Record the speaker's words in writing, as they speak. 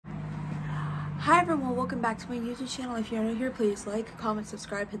Hi everyone, welcome back to my YouTube channel. If you're new here, please like, comment,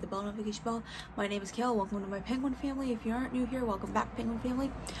 subscribe, hit the bell notification bell. My name is Kayla. Welcome to my Penguin family. If you aren't new here, welcome back, Penguin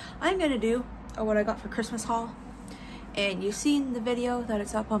family. I'm gonna do what I got for Christmas haul. And you've seen the video that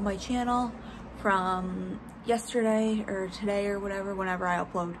it's up on my channel from yesterday or today or whatever, whenever I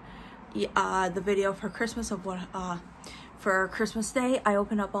upload the video for Christmas of what for Christmas Day. I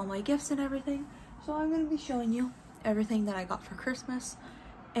open up all my gifts and everything. So I'm gonna be showing you everything that I got for Christmas.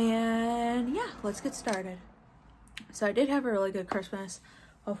 And yeah, let's get started. So I did have a really good Christmas.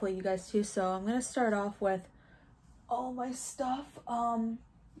 Hopefully you guys too. So I'm gonna start off with all my stuff.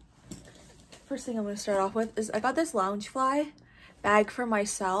 First thing I'm gonna start off with is I got this Loungefly bag for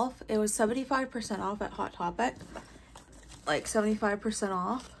myself. It was 75% off at Hot Topic, like 75%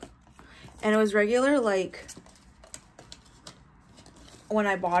 off, and it was regular, like when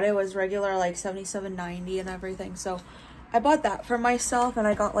I bought it, it was regular like $77.90 and everything. So I bought that for myself and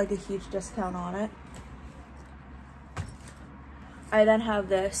I got like a huge discount on it. I then have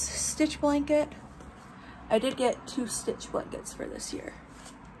this Stitch blanket. I did get 2 Stitch blankets for this year.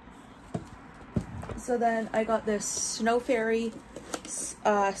 So then I got this Snow Fairy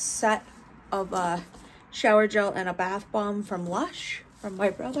set of shower gel and a bath bomb from Lush from my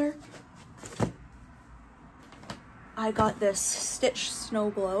brother. I got this Stitch Snow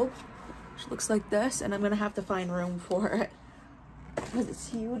Globe, which looks like this, and I'm gonna have to find room for it because it's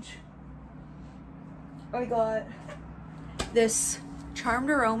huge. I got this Charmed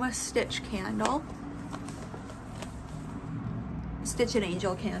Aroma Stitch candle, Stitch and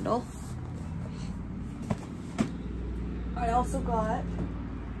Angel candle. I also got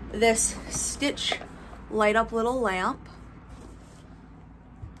this Stitch light up little lamp.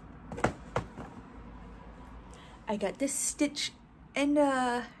 I got this Stitch and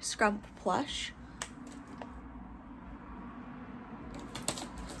Scrump plush.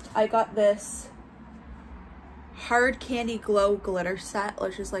 I got this Hard Candy Glow glitter set,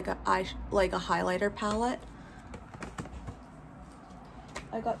 which is like a highlighter palette.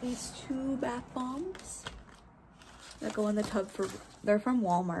 I got these 2 bath bombs that go in the tub they're from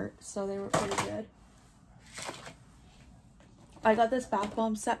Walmart, so they were pretty good. I got this bath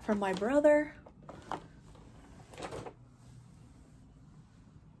bomb set from my brother.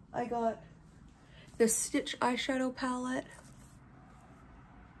 I got this Stitch eyeshadow palette.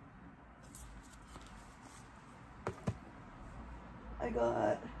 I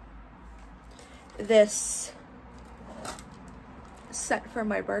got this set for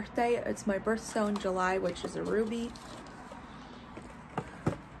my birthday. It's my birthstone in July, which is a ruby.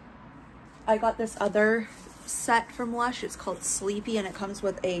 I got this other set from Lush. It's called Sleepy, and it comes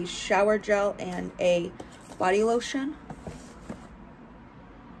with a shower gel and a body lotion.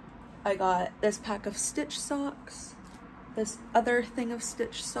 I got this pack of Stitch socks, this other thing of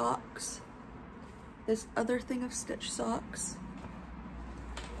Stitch socks, this other thing of Stitch socks.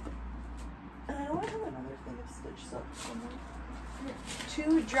 And I know I have another thing of Stitch socks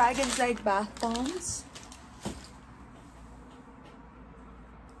somewhere. 2 Dragon's Egg bath bombs.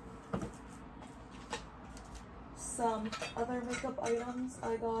 Some other makeup items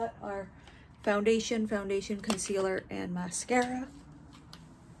I got are foundation, concealer, and mascara.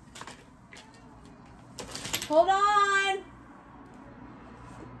 Hold on.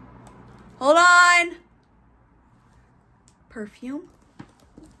 Hold on. Perfume.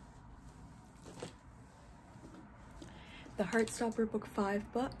 The Heartstopper Book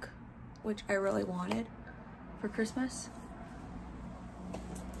 5 book, which I really wanted for Christmas.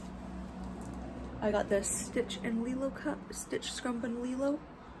 I got this Stitch and Lilo cup, Stitch, Scrump, and Lilo.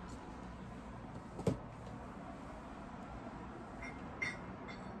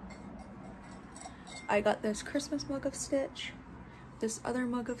 I got this Christmas mug of Stitch, this other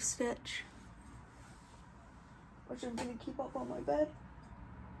mug of Stitch, which I'm gonna keep up on my bed.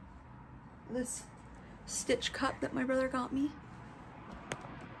 This Stitch cup that my brother got me.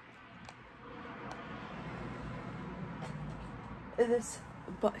 This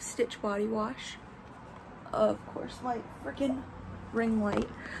Stitch body wash. Of course, my freaking ring light.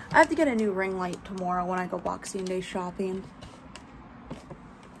 I have to get a new ring light tomorrow when I go Boxing Day shopping.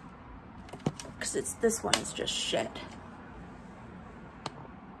 Because this one is just shit.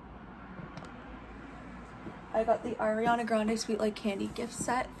 I got the Ariana Grande Sweet Like Candy gift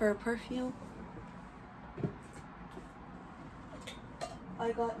set for a perfume.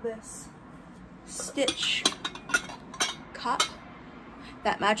 I got this Stitch cup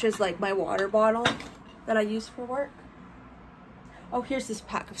that matches like my water bottle that I use for work. Oh, here's this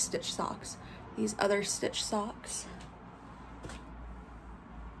pack of Stitch socks. These other Stitch socks.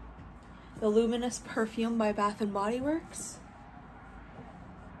 The Luminous perfume by Bath and Body Works.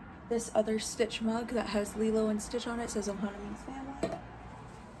 this other Stitch mug that has Lilo and Stitch on it. It says Ohana Means Family.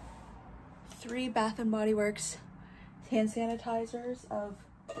 3 Bath & Body Works hand sanitizers of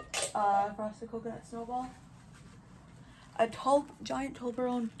Frosted Coconut Snowball. A giant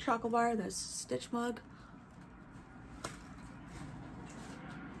Toblerone chocolate bar, this Stitch mug.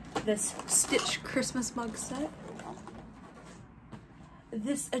 This Stitch Christmas mug set.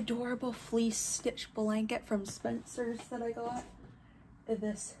 This adorable fleece Stitch blanket from Spencer's that I got.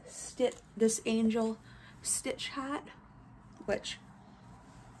 This angel Stitch hat, which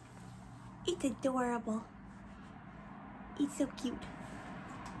it's adorable. It's so cute.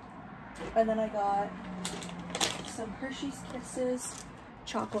 And then I got some Hershey's Kisses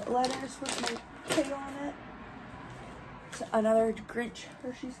chocolate letters with my K on it. Another Grinch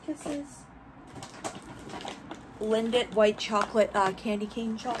Hershey's Kisses. Lindt white chocolate candy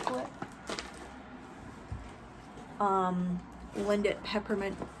cane chocolate. Lindt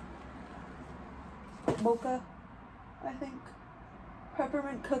peppermint mocha, I think.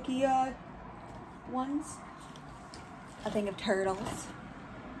 Peppermint cookie ones. A thing of turtles.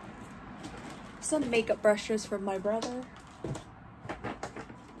 Some makeup brushes from my brother.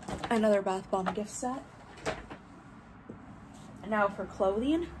 Another Bath Bomb gift set. And now for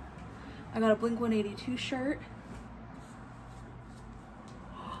clothing, I got a Blink-182 shirt.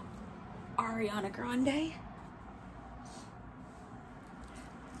 Ariana Grande.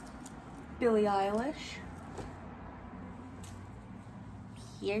 Billie Eilish.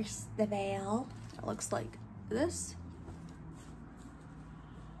 Pierce the Veil. It looks like this.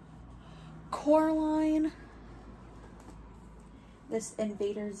 Coraline. This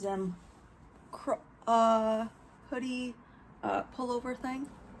Invader Zim hoodie pullover thing.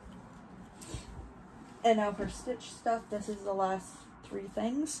 And now for Stitch stuff, this is the last 3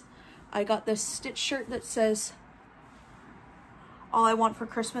 things. I got this Stitch shirt that says, "All I want for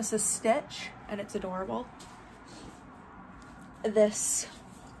Christmas is Stitch," and it's adorable. This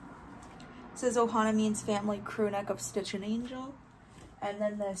says Ohana Means Family crew neck of Stitch and Angel. And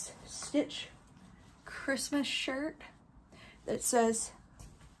then this Stitch Christmas shirt that says,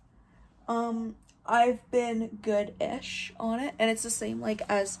 I've been good-ish on it. And it's the same like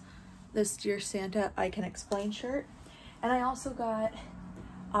as this Dear Santa I Can Explain shirt. And I also got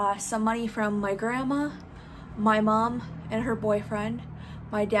some money from my grandma, my mom and her boyfriend,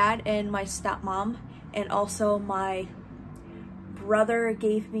 my dad and my stepmom, and also my brother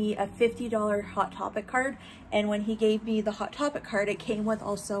gave me a $50 Hot Topic card. And when he gave me the Hot Topic card, it came with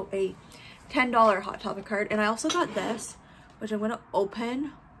also a $10 Hot Topic card. And I also got this, which I'm going to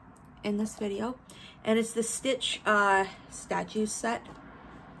open in this video. And it's the Stitch statue set,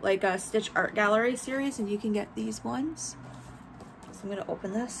 like a Stitch Art Gallery series. And you can get these ones. So I'm going to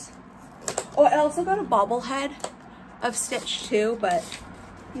open this. Oh, I also got a bobblehead of Stitch too, but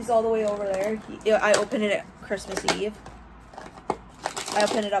he's all the way over there. I opened it at Christmas Eve. I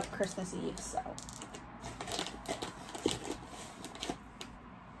opened it up Christmas Eve, so.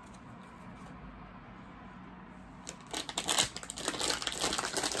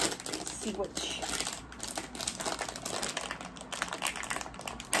 Let's see which.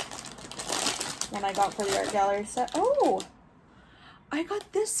 One I got for the art gallery set. Oh! I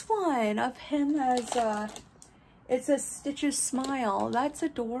got this one of him as, it says Stitch's Smile. That's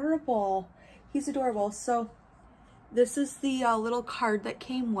adorable. He's adorable. So, this is the little card that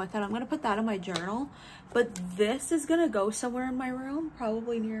came with it. I'm going to put that in my journal. But this is going to go somewhere in my room.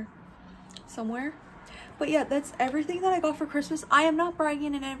 Probably near somewhere. But yeah, that's everything that I got for Christmas. I am not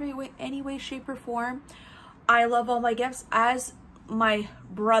bragging in any way, shape, or form. I love all my gifts. As my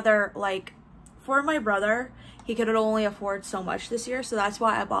brother, like, for my brother, he could only afford so much this year. So that's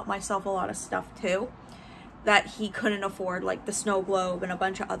why I bought myself a lot of stuff too that he couldn't afford, like the snow globe and a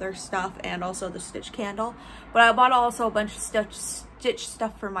bunch of other stuff, and also the Stitch candle. But I bought also a bunch of Stitch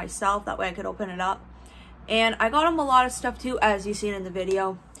stuff for myself, that way I could open it up. And I got him a lot of stuff too, as you seen in the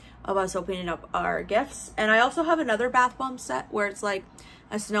video of us opening up our gifts. And I also have another bath bomb set where it's like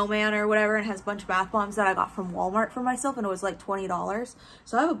a snowman or whatever, and has a bunch of bath bombs that I got from Walmart for myself, and it was like $20.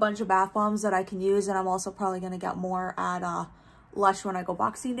 So I have a bunch of bath bombs that I can use, and I'm also probably going to get more at Lush when I go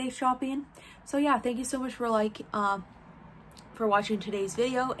Boxing Day shopping. So yeah, thank you so much for for watching today's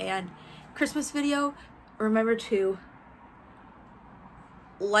video and Christmas video. Remember to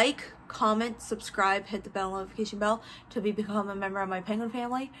like, comment, subscribe, hit the bell notification bell to become a member of my penguin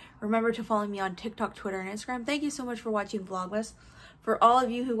family. Remember to follow me on TikTok, Twitter, and Instagram. Thank you so much for watching Vlogmas. For all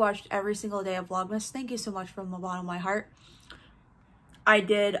of you who watched every single day of Vlogmas, thank you so much from the bottom of my heart. I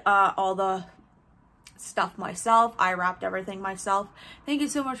did all the stuff myself. I wrapped everything myself. Thank you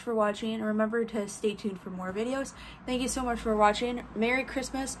so much for watching. Remember to stay tuned for more videos. Thank you so much for watching. Merry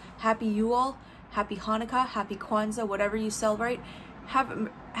Christmas, Happy Yule, Happy Hanukkah, Happy Kwanzaa, whatever you celebrate. Have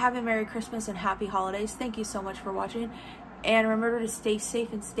a Merry Christmas and Happy Holidays. Thank you so much for watching. And remember to stay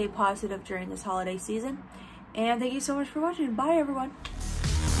safe and stay positive during this holiday season. And thank you so much for watching. Bye, everyone.